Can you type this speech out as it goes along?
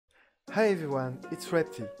Hi everyone, it's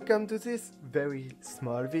Repti. Welcome to this very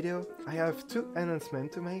small video. I have two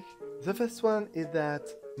announcements to make. The first one is that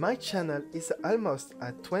my channel is almost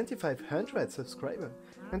at 2500 subscribers,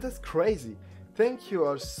 and that's crazy. Thank you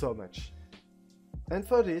all so much. And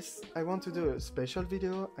for this, I want to do a special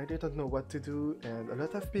video. I didn't know what to do, and a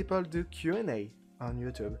lot of people do Q&A on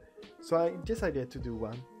YouTube, so I decided to do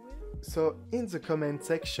one. So in the comment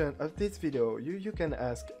section of this video, you can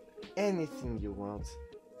ask anything you want.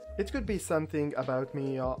 It could be something about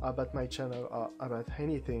me or about my channel or about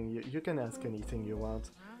anything. You can ask anything you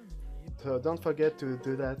want. So don't forget to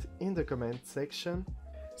do that in the comment section.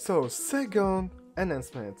 So second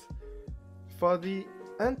announcement. For the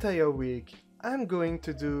entire week, I'm going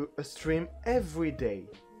to do a stream every day.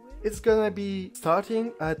 It's gonna be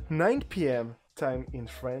starting at 9 PM time in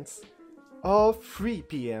France or 3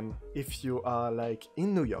 PM if you are like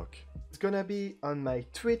in New York. It's gonna be on my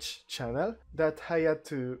Twitch channel that I had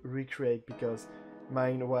to recreate because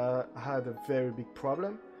mine had a very big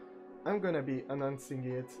problem. I'm gonna be announcing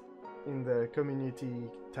it in the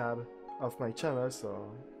community tab of my channel,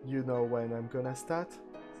 so you know when I'm gonna start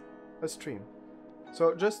a stream.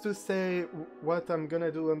 So just to say what I'm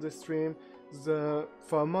gonna do on the stream,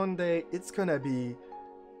 for Monday it's gonna be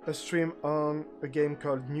a stream on a game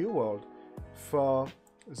called New World. For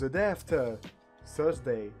the day after,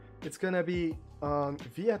 Thursday, it's gonna be on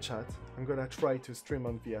ViaChat. I'm gonna try to stream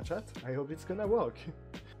on ViaChat. I hope it's gonna work.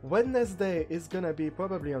 Wednesday is gonna be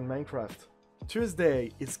probably on Minecraft.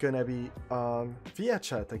 Tuesday it's gonna be on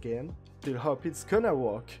ViaChat again. Still hope it's gonna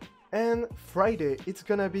work. And Friday it's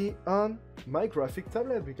gonna be on my graphic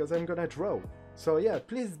tablet because I'm gonna draw. So yeah,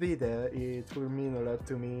 please be there. It will mean a lot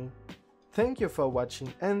to me. Thank you for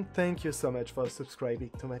watching and thank you so much for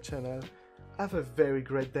subscribing to my channel. Have a very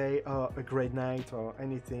great day or a great night or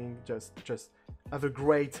anything. Just have a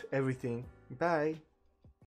great everything. Bye.